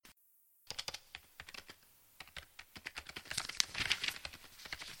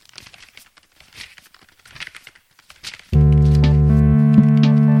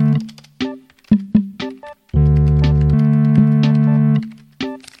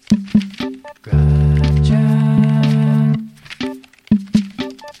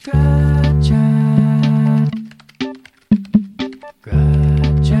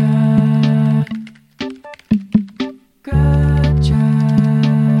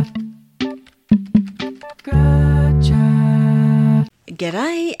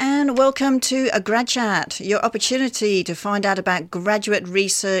G'day and welcome to a Grad Chat, your opportunity to find out about graduate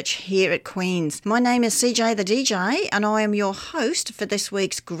research here at Queen's. My name is CJ the DJ and I am your host for this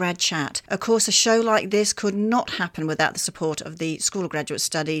week's Grad Chat. Of course, a show like this could not happen without the support of the School of Graduate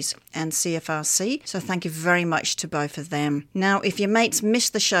Studies and CFRC, so thank you very much to both of them. Now, if your mates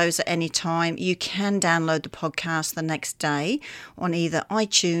miss the shows at any time, you can download the podcast the next day on either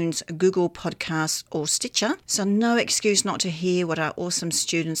iTunes, Google Podcasts or Stitcher, so no excuse not to hear what our awesome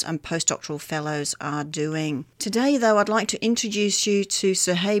students and postdoctoral fellows are doing. Today, though, I'd like to introduce you to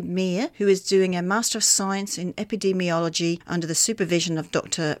Suhaib Mir, who is doing a Master of Science in Epidemiology under the supervision of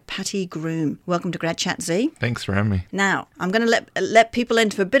Dr. Patty Groom. Welcome to Grad Chat, Z. Thanks for having me. Now, I'm going to let people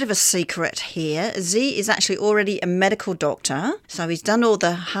into a bit of a secret here. Z is actually already a medical doctor, so he's done all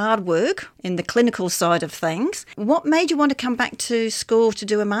the hard work in the clinical side of things. What made you want to come back to school to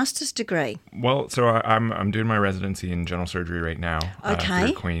do a master's degree? Well, so I'm doing my residency in general surgery right now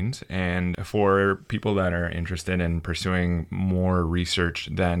through Queen's. And for people that are interested in pursuing more research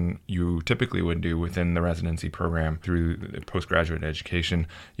than you typically would do within the residency program through the postgraduate education,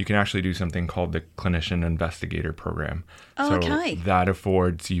 you can actually do something called the Clinician Investigator Program. So that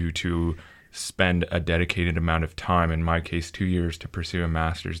affords you to spend a dedicated amount of time, in my case 2 years, to pursue a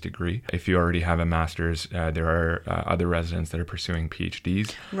master's degree. If you already have a master's, there are other residents that are pursuing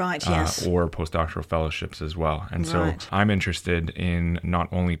PhDs or postdoctoral fellowships as well. And so I'm interested in not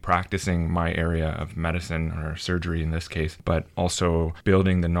only practicing my area of medicine or surgery in this case, but also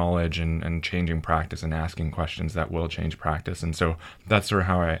building the knowledge and changing practice and asking questions that will change practice. And so that's sort of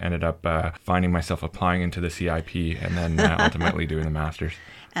how I ended up finding myself applying into the CIP and then ultimately doing the master's.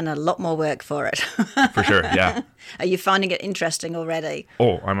 And a lot more work for it. For sure, yeah. Are you finding it interesting already?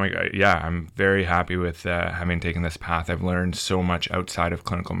 Oh, I'm very happy with having taken this path. I've learned so much outside of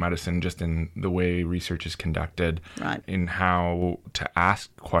clinical medicine, just in the way research is conducted, in how to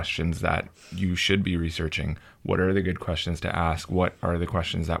ask questions that you should be researching. What are the good questions to ask? What are the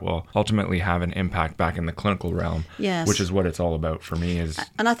questions that will ultimately have an impact back in the clinical realm? Yes. Which is what it's all about for me.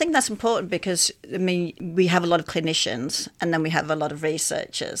 And I think that's important because, we have a lot of clinicians and then we have a lot of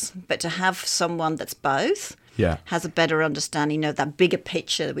researchers. But to have someone that's both has a better understanding, that bigger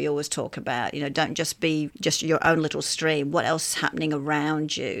picture that we always talk about. Don't just be just your own little stream. What else is happening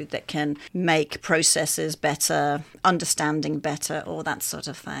around you that can make processes better, understanding better, all that sort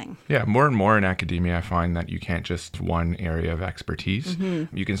of thing. Yeah, more and more in academia, I find that you can't just one area of expertise.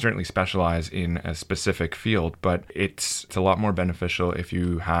 Mm-hmm. You can certainly specialize in a specific field, but it's a lot more beneficial if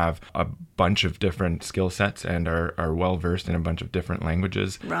you have a bunch of different skill sets and are well versed in a bunch of different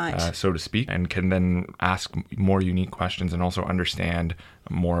languages, so to speak, and can then ask more unique questions and also understand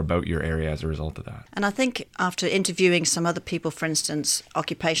more about your area as a result of that. And I think after interviewing some other people, for instance,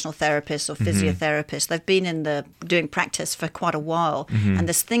 occupational therapists or physiotherapists, they've been doing practice for quite a while, and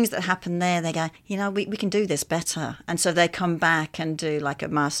there's things that happen there, they go, we can do this better. And so they come back and do like a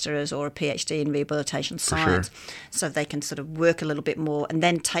master's or a PhD in rehabilitation science, so they can sort of work a little bit more and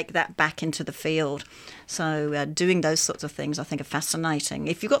then take that back into the field. So doing those sorts of things, I think, are fascinating.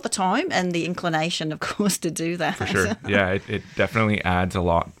 If you've got the time and the inclination, of course, to do that. For sure. Yeah, it definitely adds a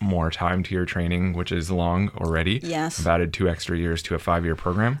lot more time to your training, which is long already. Yes. I've added 2 extra years to a 5-year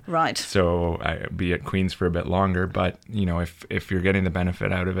program. Right. So I'll be at Queen's for a bit longer, but, if you're getting the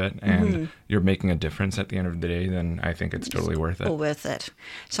benefit out of it and you're making a difference at the end of the day, then I think it's totally worth it. All worth it.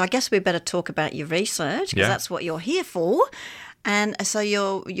 So I guess we better talk about your research, because that's what you're here for. And so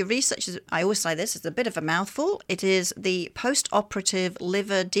your research is, I always say this, it's a bit of a mouthful. It is the post-operative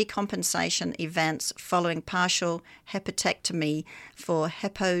liver decompensation events following partial hepatectomy for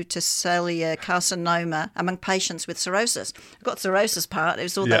hepatocellular carcinoma among patients with cirrhosis. I've got cirrhosis part. It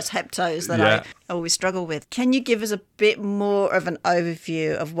was all those heptos that I always struggle with. Can you give us a bit more of an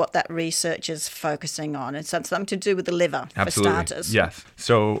overview of what that research is focusing on? It's something to do with the liver, for starters. Yes.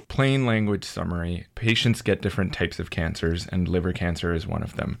 So plain language summary, patients get different types of cancers and liver cancer is one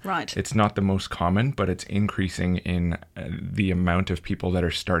of them. Right. It's not the most common, but it's increasing in the amount of people that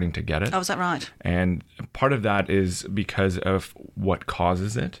are starting to get it. Oh, is that right? And part of that is because of what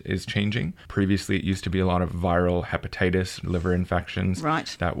causes it is changing. Previously, it used to be a lot of viral hepatitis, liver infections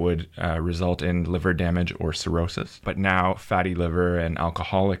that would result in liver damage or cirrhosis. But now fatty liver and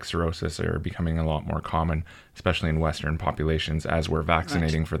alcoholic cirrhosis are becoming a lot more common, especially in Western populations, as we're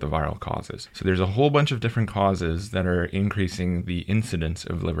vaccinating for the viral causes. So there's a whole bunch of different causes that are increasing the incidence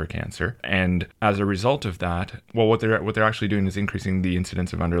of liver cancer. And as a result of that, what they're actually doing is increasing the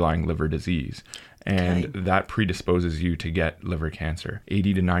incidence of underlying liver disease. And that predisposes you to get liver cancer.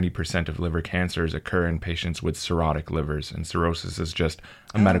 80 to 90% of liver cancers occur in patients with cirrhotic livers, and cirrhosis is just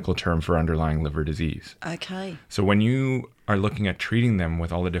a medical term for underlying liver disease. Okay. So when you are looking at treating them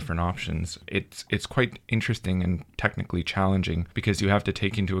with all the different options, it's quite interesting and technically challenging because you have to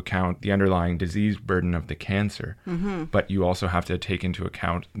take into account the underlying disease burden of the cancer, but you also have to take into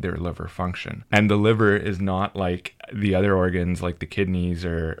account their liver function. And the liver is not like the other organs like the kidneys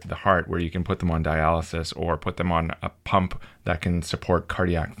or the heart where you can put them on dialysis or put them on a pump that can support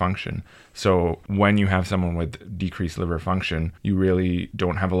cardiac function. So when you have someone with decreased liver function, you really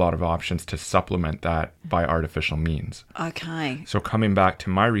don't have a lot of options to supplement that by artificial means. Okay. So coming back to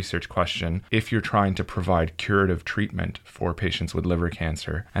my research question, if you're trying to provide curative treatment for patients with liver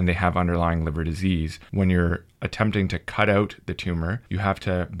cancer and they have underlying liver disease, when you're attempting to cut out the tumor, you have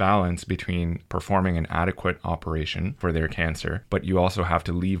to balance between performing an adequate operation for their cancer, but you also have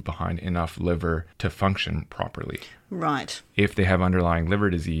to leave behind enough liver to function properly. Right. If they have underlying liver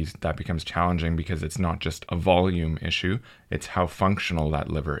disease, that becomes challenging because it's not just a volume issue, it's how functional that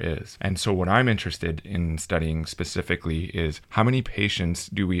liver is. And so what I'm interested in studying specifically is how many patients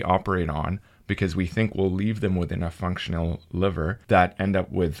do we operate on because we think we'll leave them with enough functional liver that end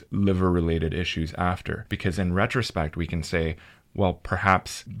up with liver-related issues after. Because in retrospect, we can say, well,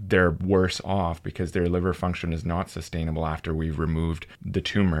 perhaps they're worse off because their liver function is not sustainable after we've removed the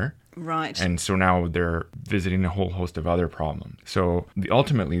tumor. Right. And so now they're visiting a whole host of other problems. So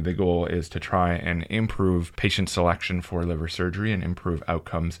ultimately, the goal is to try and improve patient selection for liver surgery and improve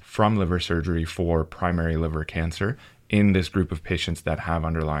outcomes from liver surgery for primary liver cancer in this group of patients that have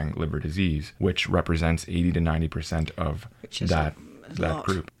underlying liver disease, which represents 80 to 90% of that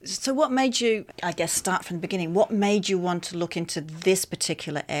group. So what made you, I guess, start from the beginning? What made you want to look into this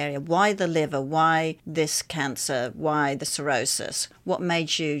particular area? Why the liver? Why this cancer? Why the cirrhosis? What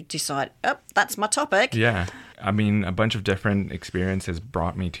made you decide, oh, that's my topic? Yeah. I mean, a bunch of different experiences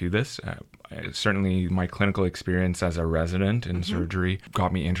brought me to this. Certainly my clinical experience as a resident in surgery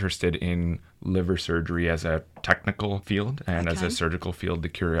got me interested in liver surgery as a technical field and as a surgical field, the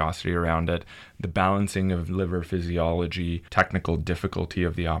curiosity around it, the balancing of liver physiology, technical difficulty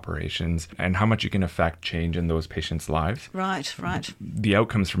of the operations, and how much you can affect change in those patients' lives. Right. The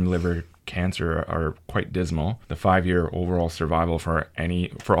outcomes from liver cancer are quite dismal. The 5-year overall survival for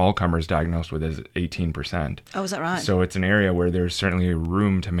all comers diagnosed with is 18%. Oh, is that right? So it's an area where there's certainly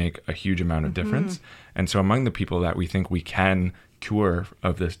room to make a huge amount of difference. And so among the people that we think we can cure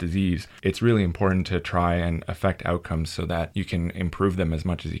of this disease, it's really important to try and affect outcomes so that you can improve them as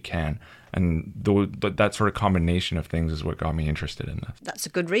much as you can. And that sort of combination of things is what got me interested in this. That's a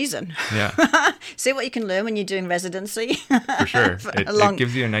good reason. Yeah. See what you can learn when you're doing residency. For sure. It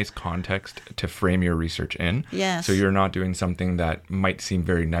gives you a nice context to frame your research in. Yes. So you're not doing something that might seem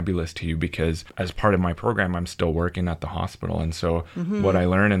very nebulous to you because as part of my program, I'm still working at the hospital. And so what I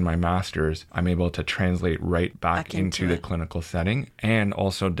learn in my master's, I'm able to translate right back into the clinical setting and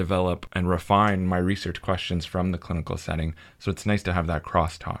also develop and refine my research questions from the clinical setting. So it's nice to have that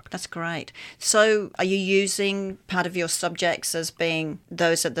crosstalk. That's great. So are you using part of your subjects as being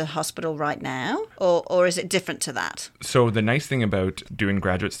those at the hospital right now, or is it different to that? So the nice thing about doing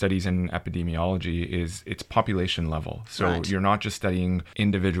graduate studies in epidemiology is it's population level. So you're not just studying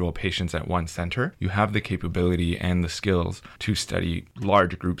individual patients at one center. You have the capability and the skills to study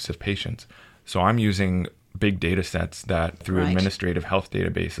large groups of patients. So I'm using big data sets that through administrative health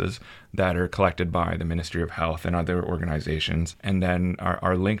databases that are collected by the Ministry of Health and other organizations and then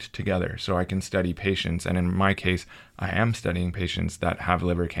are linked together. So I can study patients. And in my case, I am studying patients that have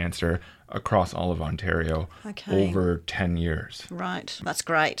liver cancer across all of Ontario over 10 years. Right. That's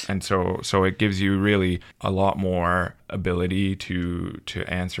great. And so it gives you really a lot more ability to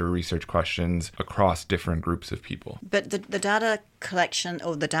answer research questions across different groups of people. But the data collection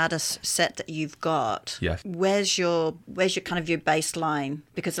or the data set that you've got, yes. Where's your kind of your baseline?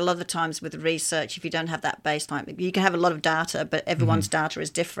 Because a lot of the times with research, if you don't have that baseline, you can have a lot of data, but everyone's data is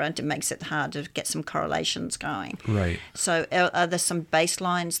different. It makes it hard to get some correlations going. Right. So are there some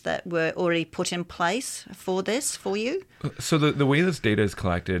baselines that were already put in place for this for you? So the way this data is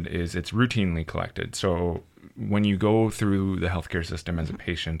collected is it's routinely collected. So when you go through the healthcare system as a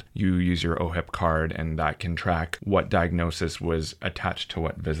patient, you use your OHIP card and that can track what diagnosis was attached to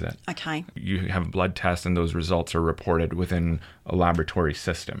what visit. Okay. You have a blood test and those results are reported within a laboratory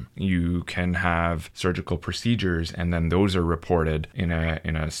system. You can have surgical procedures and then those are reported in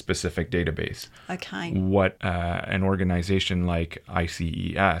a specific database. Okay. What an organization like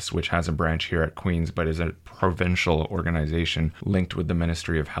ICES, which has a branch here at Queen's but is a provincial organization linked with the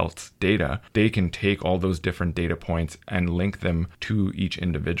Ministry of Health's data, they can take all those different data points and link them to each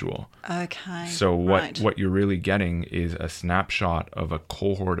individual. Okay. So what you're really getting is a snapshot of a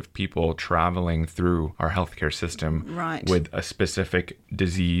cohort of people traveling through our healthcare system with a specific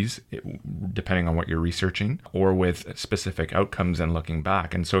disease, depending on what you're researching, or with specific outcomes and looking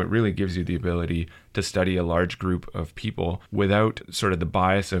back. And so it really gives you the ability to study a large group of people without sort of the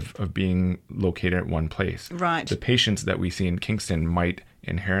bias of being located at one place. Right. The patients that we see in Kingston might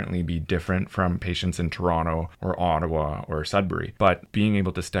inherently be different from patients in Toronto or Ottawa or Sudbury, but being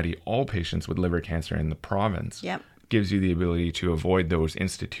able to study all patients with liver cancer in the province gives you the ability to avoid those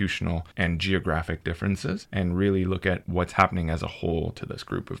institutional and geographic differences and really look at what's happening as a whole to this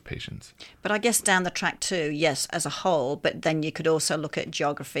group of patients. But I guess down the track too, yes, as a whole, but then you could also look at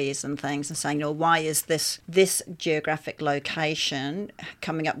geographies and things and saying, why is this geographic location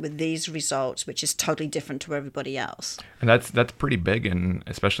coming up with these results, which is totally different to everybody else? And that's pretty big, and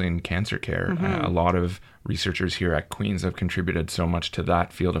especially in cancer care. A lot of researchers here at Queen's have contributed so much to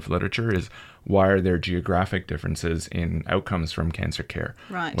that field of literature is why are there geographic differences in outcomes from cancer care?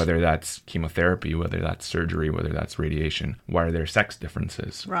 Right. Whether that's chemotherapy, whether that's surgery, whether that's radiation. Why are there sex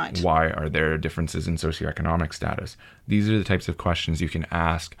differences? Right. Why are there differences in socioeconomic status? These are the types of questions you can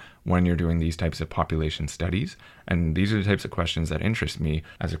ask when you're doing these types of population studies. And these are the types of questions that interest me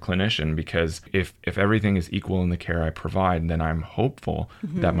as a clinician, because if everything is equal in the care I provide, then I'm hopeful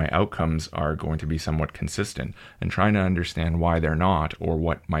that my outcomes are going to be somewhat consistent. And trying to understand why they're not or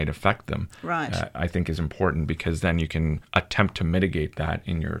what might affect them, I think is important, because then you can attempt to mitigate that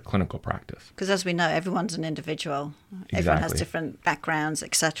in your clinical practice. Because as we know, everyone's an individual. Exactly. Everyone has different backgrounds,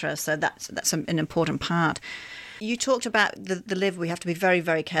 etc. So that's an important part. You talked about the liver. We have to be very,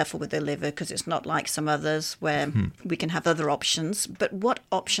 very careful with the liver because it's not like some others where we can have other options. But what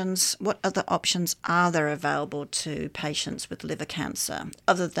other options are there available to patients with liver cancer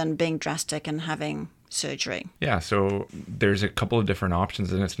other than being drastic and having surgery? Yeah, so there's a couple of different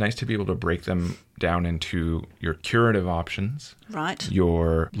options, and it's nice to be able to break them down into your curative options, right,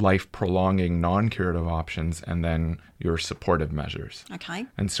 your life-prolonging non-curative options, and then your supportive measures. Okay.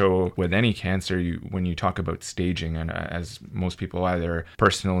 And so with any cancer, when you talk about staging, and as most people either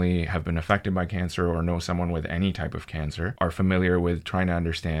personally have been affected by cancer or know someone with any type of cancer, are familiar with trying to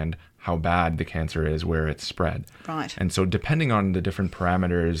understand how bad the cancer is, where it's spread. Right. And so depending on the different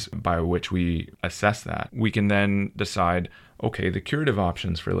parameters by which we assess that, we can then decide, okay, the curative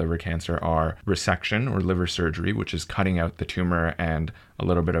options for liver cancer are resection or liver surgery, which is cutting out the tumor and a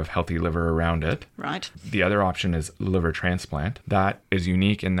little bit of healthy liver around it. Right. The other option is liver transplant. That is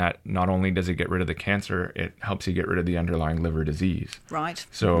unique in that not only does it get rid of the cancer, it helps you get rid of the underlying liver disease. Right.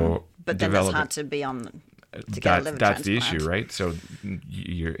 So, but then that's hard to be on. That's the issue, right? So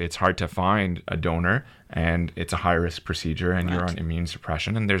it's hard to find a donor, and it's a high-risk procedure, and you're on immune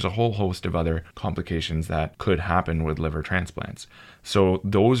suppression, and there's a whole host of other complications that could happen with liver transplants. So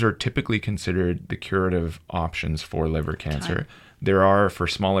those are typically considered the curative options for liver cancer. Okay. There are, for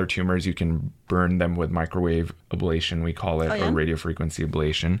smaller tumors, you can burn them with microwave ablation, we call it, or radiofrequency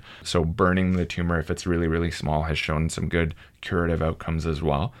ablation. So burning the tumor, if it's really, really small, has shown some good curative outcomes as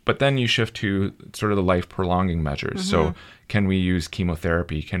well. But then you shift to sort of the life-prolonging measures. So can we use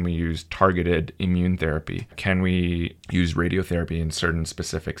chemotherapy? Can we use targeted immune therapy? Can we use radiotherapy in certain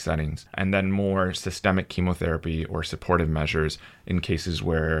specific settings? And then more systemic chemotherapy or supportive measures in cases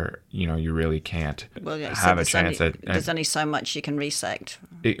where, you really can't have a chance at... There's only so much you can resect.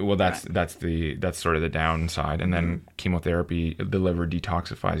 That's sort of the downside. And then chemotherapy, the liver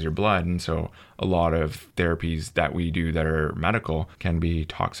detoxifies your blood. And so a lot of therapies that we do that are medical can be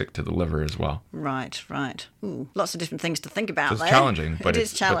toxic to the liver as well. Right. Ooh, lots of different things to think about. So it's challenging, but it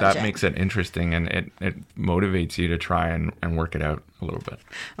is challenging. But that makes it interesting, and it motivates you to try and work it out a little bit.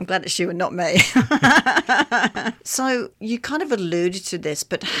 I'm glad it's you and not me. So you kind of alluded to this,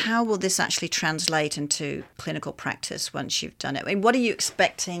 but how will this actually translate into clinical practice once you've done it? I mean, what are you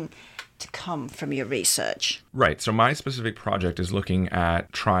expecting to come from your research? Right. So my specific project is looking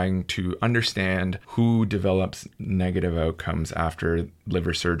at trying to understand who develops negative outcomes after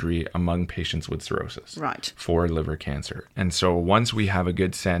liver surgery among patients with cirrhosis. Right. For liver cancer. And so once we have a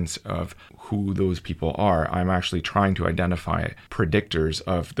good sense of who those people are, I'm actually trying to identify predictors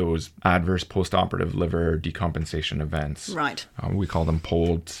of those adverse postoperative liver decompensation events. Right. We call them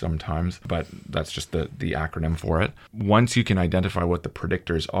POLD sometimes, but that's just the acronym for it. Once you can identify what the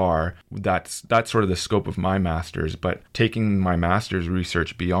predictors are, that's sort of the scope of my master's, but taking my master's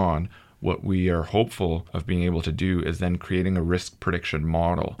research beyond, what we are hopeful of being able to do is then creating a risk prediction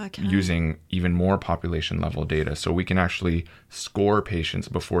model using even more population level data. So we can actually score patients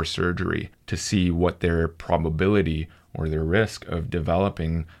before surgery to see what their probability or their risk of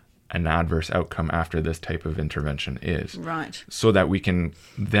developing an adverse outcome after this type of intervention is. Right. So that we can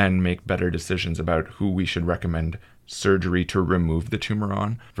then make better decisions about who we should recommend surgery to remove the tumor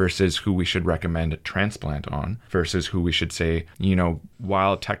on versus who we should recommend a transplant on versus who we should say,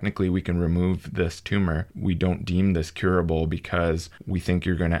 while technically we can remove this tumor, we don't deem this curable because we think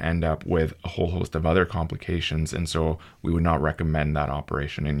you're going to end up with a whole host of other complications. And so we would not recommend that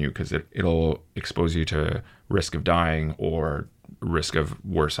operation in you because it'll expose you to risk of dying or risk of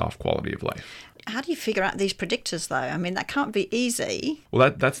worse off quality of life. How do you figure out these predictors, though? I mean, that can't be easy.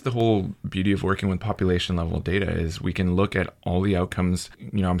 Well, that's the whole beauty of working with population level data is we can look at all the outcomes.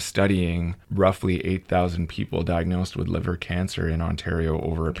 I'm studying roughly 8,000 people diagnosed with liver cancer in Ontario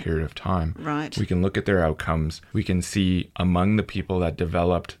over a period of time. Right. We can look at their outcomes. We can see among the people that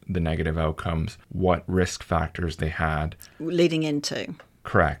developed the negative outcomes, what risk factors they had. Leading into.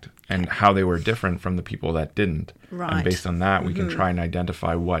 Correct. And how they were different from the people that didn't. Right. And based on that, we can try and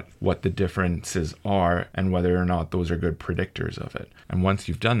identify what the differences are and whether or not those are good predictors of it. And once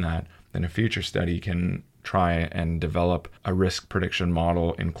you've done that, then a future study can try and develop a risk prediction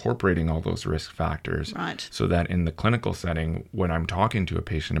model incorporating all those risk factors. Right. So that in the clinical setting, when I'm talking to a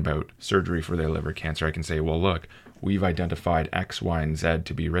patient about surgery for their liver cancer, I can say, well, look, we've identified X, Y, and Z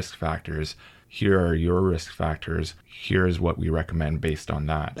to be risk factors. Here are your risk factors. Here is what we recommend based on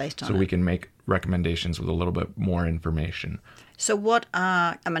that. So we can make recommendations with a little bit more information. So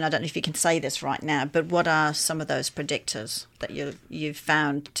I don't know if you can say this right now, but what are some of those predictors that you've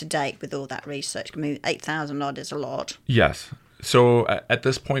found to date with all that research? I mean, 8,000 odd is a lot. Yes. So at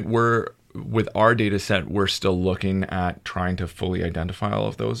this point, with our data set, we're still looking at trying to fully identify all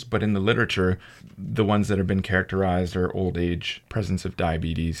of those. But in the literature, the ones that have been characterized are old age, presence of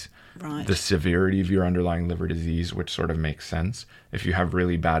diabetes, right, the severity of your underlying liver disease, which sort of makes sense. If you have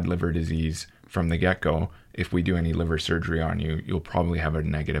really bad liver disease from the get-go, if we do any liver surgery on you, you'll probably have a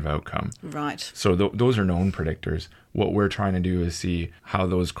negative outcome. Right. So those are known predictors. What we're trying to do is see how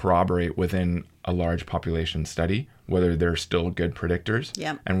those corroborate within a large population study, whether they're still good predictors,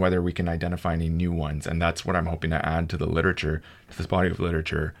 yep, and whether we can identify any new ones. And that's what I'm hoping to add to the literature, to this body of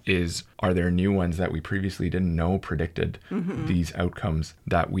literature, is are there new ones that we previously didn't know predicted these outcomes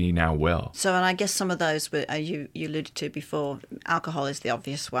that we now will? So, and I guess some of those were, you alluded to before, alcohol is the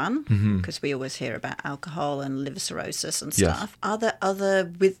obvious one, because we always hear about alcohol and liver cirrhosis and stuff. Yes. Are there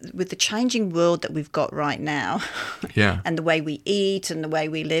other, with the changing world that we've got right now, and the way we eat and the way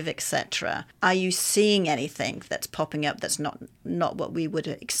we live, etc., are you seeing anything that's popping up that's not what we would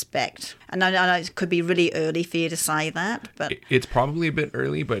expect? And I know it could be really early for you to say that, but it's probably a bit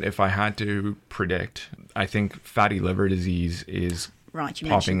early. But if I had to predict, I think fatty liver disease is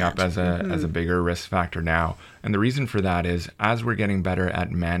popping up as a bigger risk factor now. And the reason for that is as we're getting better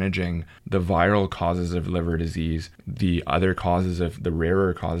at managing the viral causes of liver disease, the other causes of the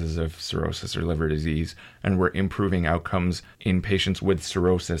rarer causes of cirrhosis or liver disease, and we're improving outcomes in patients with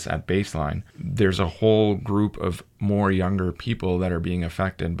cirrhosis at baseline, there's a whole group of more younger people that are being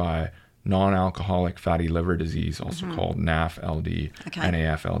affected by non-alcoholic fatty liver disease, also called NAFLD,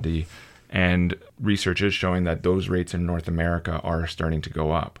 NAFLD. And research is showing that those rates in North America are starting to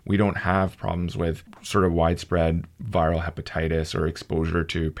go up. We don't have problems with sort of widespread viral hepatitis or exposure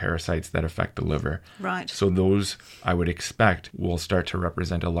to parasites that affect the liver. Right. So those, I would expect, will start to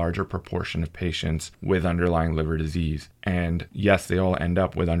represent a larger proportion of patients with underlying liver disease. And yes, they all end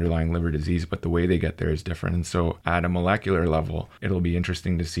up with underlying liver disease, but the way they get there is different. And so at a molecular level, it'll be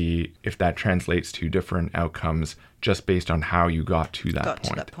interesting to see if that translates to different outcomes just based on how you got to that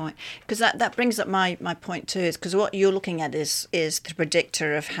point. Because that brings up my point too, is because what you're looking at is the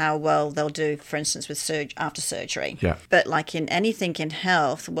predictor of how well they'll do, for instance, with after surgery. Yeah. But like in anything in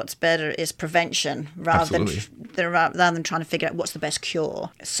health, what's better is prevention rather than trying to figure out what's the best cure.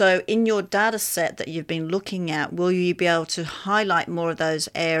 So in your data set that you've been looking at, will you be able to highlight more of those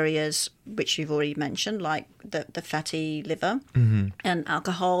areas which you've already mentioned, like the fatty liver and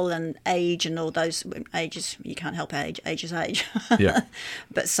alcohol and age and all those ages? You can't help age is age. Yeah.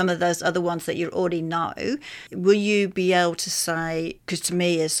 But some of those other ones that you already know, will you be able to say, because to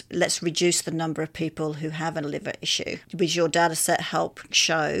me is, let's reduce the number of people who have a liver issue. Does your data set help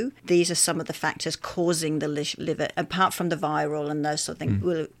show these are some of the factors causing the liver, apart from the viral and those sort of things,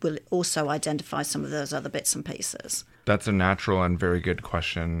 will it also identify some of those other bits and pieces? That's a natural and very good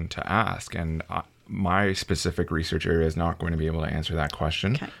question to ask. And my specific research area is not going to be able to answer that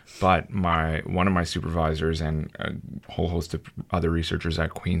question. Okay. But one of my supervisors and a whole host of other researchers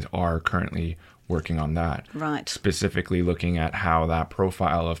at Queen's are currently working on that. Right. Specifically looking at how that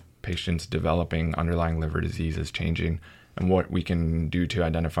profile of patients developing underlying liver disease is changing and what we can do to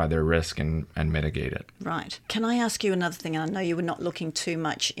identify their risk and mitigate it. Right. Can I ask you another thing? I know you were not looking too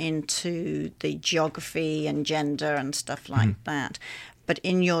much into the geography and gender and stuff like that. But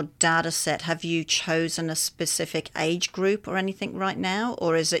in your data set, have you chosen a specific age group or anything right now?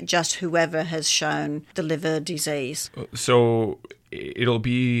 Or is it just whoever has shown the liver disease? So it'll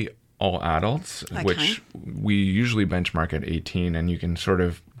be all adults, which we usually benchmark at 18, and you can sort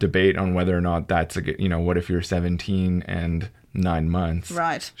of debate on whether or not that's what if you're 17 and 9 months?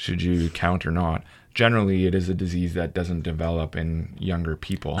 Right. Should you count or not? Generally, it is a disease that doesn't develop in younger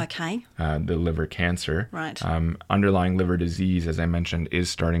people. Okay. The liver cancer. Right. Underlying liver disease, as I mentioned, is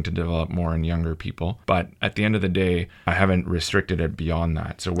starting to develop more in younger people. But at the end of the day, I haven't restricted it beyond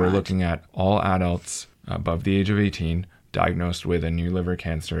that. So we're looking at all adults above the age of 18 diagnosed with a new liver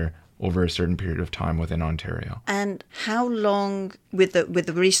cancer over a certain period of time within Ontario. And how long, with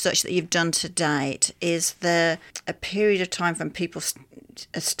the research that you've done to date, is there a period of time from people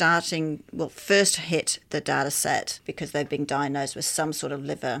first hit the data set because they've been diagnosed with some sort of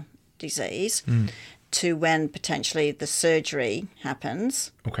liver disease to when potentially the surgery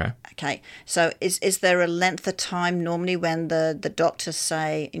happens? Okay. So is there a length of time normally when the doctors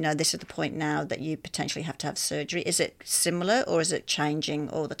say, this is the point now that you potentially have to have surgery? Is it similar or is it changing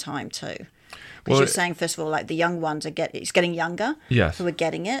all the time too? Because you're saying, first of all, like the young ones it's getting younger who are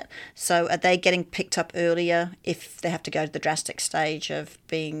getting it. So are they getting picked up earlier if they have to go to the drastic stage of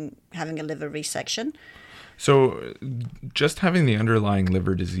having a liver resection? So just having the underlying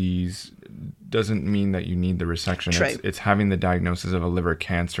liver disease doesn't mean that you need the resection. True. It's having the diagnosis of a liver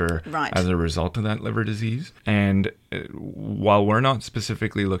cancer as a result of that liver disease. And while we're not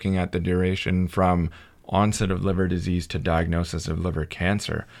specifically looking at the duration from onset of liver disease to diagnosis of liver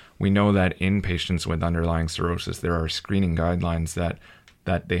cancer, we know that in patients with underlying cirrhosis, there are screening guidelines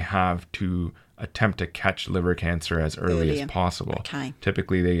that they have to attempt to catch liver cancer as early as possible. Okay.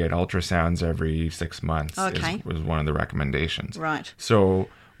 Typically, they get ultrasounds every 6 months. Was one of the recommendations. Right. So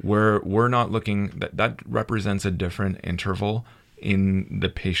we're not looking that represents a different interval in the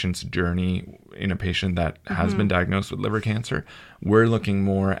patient's journey in a patient that has been diagnosed with liver cancer. We're looking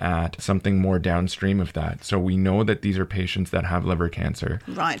more at something more downstream of that. So we know that these are patients that have liver cancer.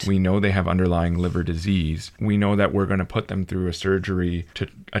 Right. We know they have underlying liver disease. We know that we're going to put them through a surgery to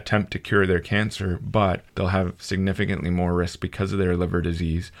attempt to cure their cancer, but they'll have significantly more risk because of their liver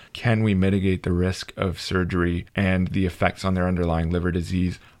disease. Can we mitigate the risk of surgery and the effects on their underlying liver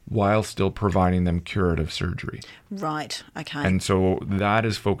disease while still providing them curative surgery? Right, okay. And so that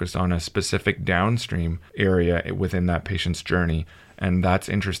is focused on a specific downstream area within that patient's journey. And that's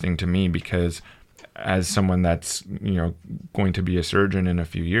interesting to me because as someone that's, going to be a surgeon in a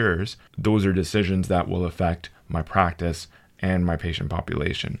few years, those are decisions that will affect my practice and my patient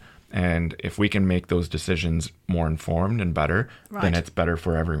population. And if we can make those decisions more informed and better, then it's better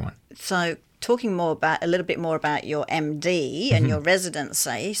for everyone. So talking a little bit more about your MD and your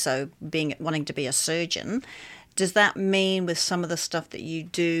residency, so wanting to be a surgeon, does that mean with some of the stuff that you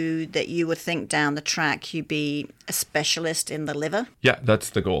do that you would think down the track you'd be a specialist in the liver? Yeah, that's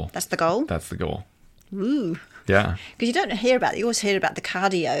the goal. That's the goal? That's the goal. Ooh. Yeah. Because you always hear about the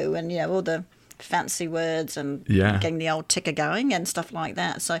cardio and, all the fancy words and getting the old ticker going and stuff like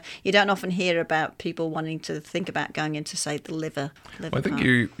that. So you don't often hear about people wanting to think about going into, say, the liver. Well, I think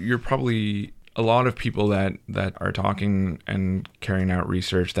you're probably a lot of people that are talking and carrying out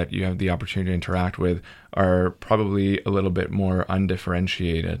research that you have the opportunity to interact with are probably a little bit more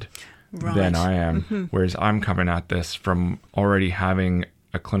undifferentiated than I am. Whereas I'm coming at this from already having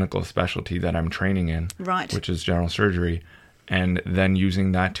a clinical specialty that I'm training in, which is general surgery, and then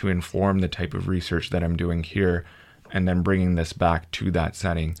using that to inform the type of research that I'm doing here, and then bringing this back to that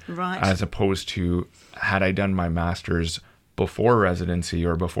setting, as opposed to had I done my master's before residency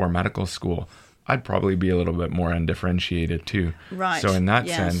or before medical school, I'd probably be a little bit more undifferentiated too. Right. So in that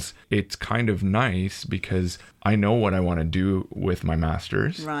sense, it's kind of nice because I know what I want to do with my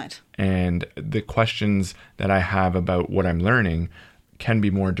master's. Right. And the questions that I have about what I'm learning can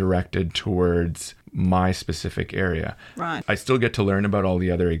be more directed towards my specific area. Right. I still get to learn about all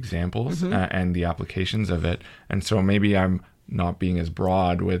the other examples and the applications of it. And so maybe I'm not being as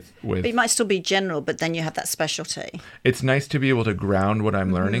broad with... But it might still be general, but then you have that specialty. It's nice to be able to ground what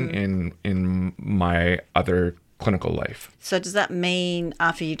I'm learning in my other clinical life. So does that mean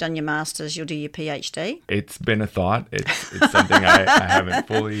after you've done your master's, you'll do your PhD? It's been a thought. It's something I haven't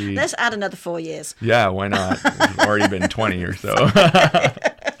fully... Let's add another 4 years. Yeah, why not? It's already been 20 or so.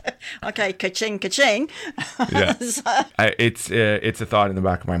 Okay, ka-ching, ka-ching. Yeah. It's a thought in the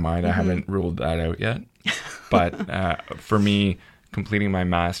back of my mind. I haven't ruled that out yet. But for me, completing my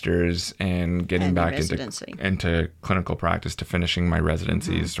master's and getting back into clinical practice to finishing my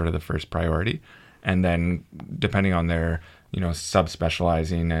residency is sort of the first priority. And then depending on their,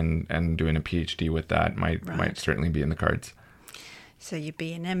 subspecializing and doing a PhD with that might certainly be in the cards. So you'd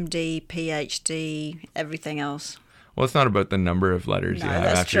be an MD, PhD, everything else. Well, it's not about the number of letters you have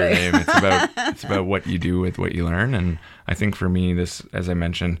after true. your name. It's about what you do with what you learn. And I think for me, this, as I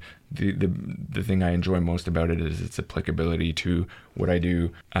mentioned, the thing I enjoy most about it is its applicability to what I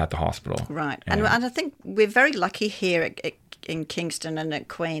do at the hospital. Right. And I think we're very lucky here in Kingston and at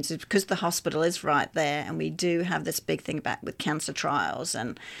Queen's because the hospital is right there, and we do have this big thing about with cancer trials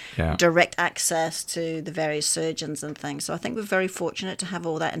and direct access to the various surgeons and things. So I think we're very fortunate to have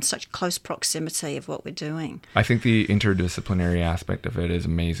all that in such close proximity of what we're doing. I think the interdisciplinary aspect of it is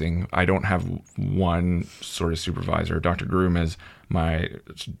amazing. I don't have one sort of supervisor. Dr. Groom is my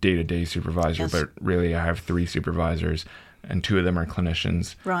day-to-day supervisor, but really I have 3 supervisors, and 2 of them are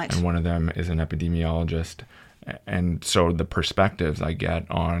clinicians, right, and one of them is an epidemiologist. And so the perspectives I get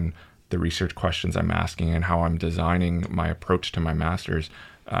on the research questions I'm asking and how I'm designing my approach to my master's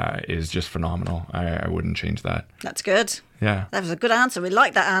is just phenomenal. I wouldn't change that. That's good. Yeah. That was a good answer. We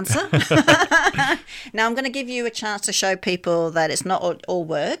like that answer. Now I'm going to give you a chance to show people that it's not all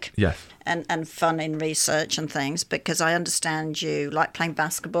work. Yes. And fun in research and things, because I understand you like playing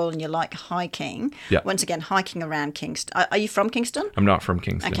basketball and you like hiking. Yeah. Once again, hiking around Kingston. Are you from Kingston? I'm not from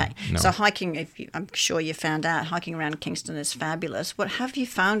Kingston. Okay. No. So hiking, I'm sure you found out, hiking around Kingston is fabulous. What have you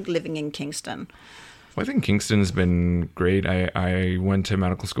found living in Kingston? Well, I think Kingston's been great. I went to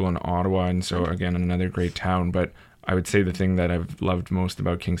medical school in Ottawa, and so, again, another great town. But I would say the thing that I've loved most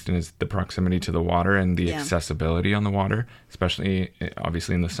about Kingston is the proximity to the water and the accessibility on the water, especially,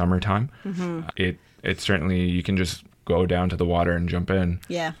 obviously, in the summertime. Mm-hmm. It certainly, you can just go down to the water and jump in.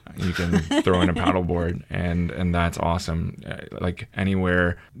 Yeah. You can throw in a paddleboard, and that's awesome. Like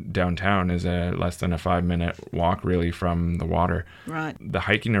anywhere downtown is a less than a 5-minute walk really from the water. Right. The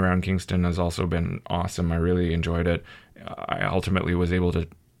hiking around Kingston has also been awesome. I really enjoyed it. I ultimately was able to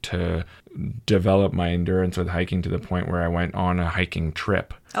develop my endurance with hiking to the point where I went on a hiking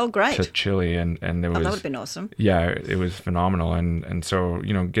trip. Oh, great. To Chile, and there was... that would have been awesome. Yeah, it was phenomenal. And so,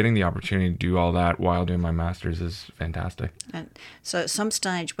 getting the opportunity to do all that while doing my master's is fantastic. And so at some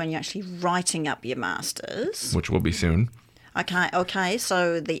stage when you're actually writing up your master's... Which will be soon. Okay.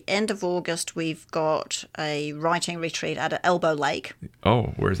 So the end of August, we've got a writing retreat at Elbow Lake.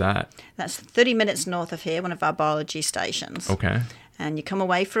 Oh, where's that? That's 30 minutes north of here, one of our biology stations. Okay. And you come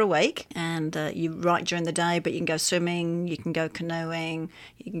away for a week, and you write during the day, but you can go swimming, you can go canoeing,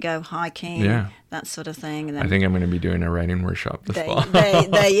 you can go hiking, that sort of thing. And then I think I'm going to be doing a writing workshop this fall.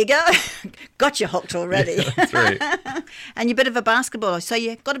 There you go. Got you hooked already. Yeah, that's right. And you're a bit of a basketballer, so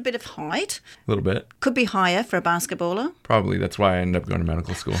you've got a bit of height. A little bit. Could be higher for a basketballer. Probably. That's why I ended up going to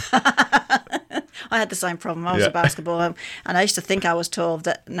medical school. I had the same problem. I was a basketballer, and I used to think I was tall.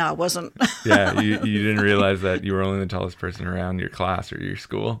 No, I wasn't. Yeah, you didn't realize that you were only the tallest person around your class or your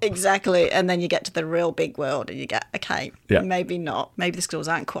school. Exactly. And then you get to the real big world, and you go, okay, maybe not. Maybe the schools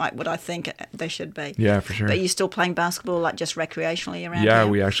aren't quite what I think they should be. Yeah, for sure. But you're still playing basketball, like just recreationally around here?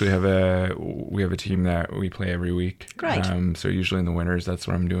 We actually have a team that we play every week. Great. So usually in the winters, that's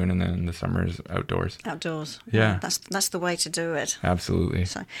what I'm doing, and then in the summers, outdoors. Outdoors. Yeah. That's the way to do it. Absolutely.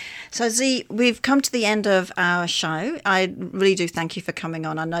 So Z, we've come to the end of our show. I really do thank you for coming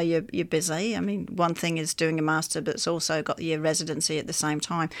on. I know you're busy. I mean, one thing is doing a master, but it's also got your residency at the same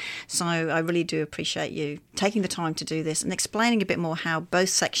time. So I really do appreciate you taking the time to do this and explaining a bit more how both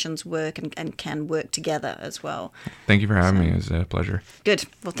sections work and can work together as well. Thank you for having me. It was a pleasure. Good.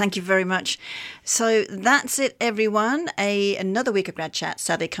 Well, thank you very much. So that's it, everyone. Another week of Grad Chat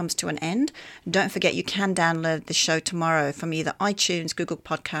sadly comes to an end. Don't forget you can download the show tomorrow from either iTunes, Google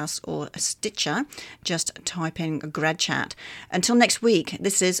Podcasts or Stitcher. Just type in Grad Chat. Until next week,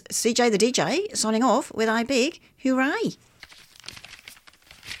 this is CJ the DJ signing off with I Big Hooray.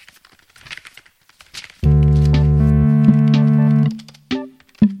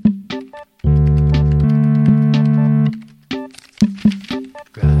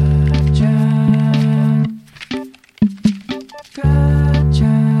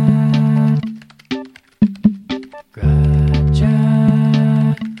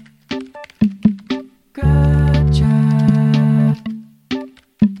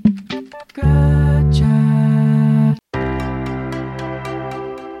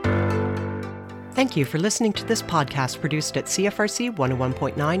 Thank you for listening to this podcast produced at CFRC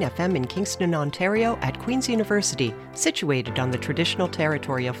 101.9 FM in Kingston, Ontario at Queen's University, situated on the traditional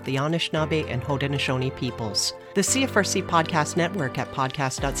territory of the Anishinaabe and Haudenosaunee peoples. The CFRC Podcast Network at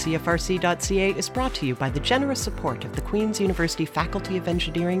podcast.cfrc.ca is brought to you by the generous support of the Queen's University Faculty of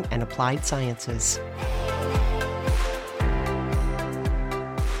Engineering and Applied Sciences.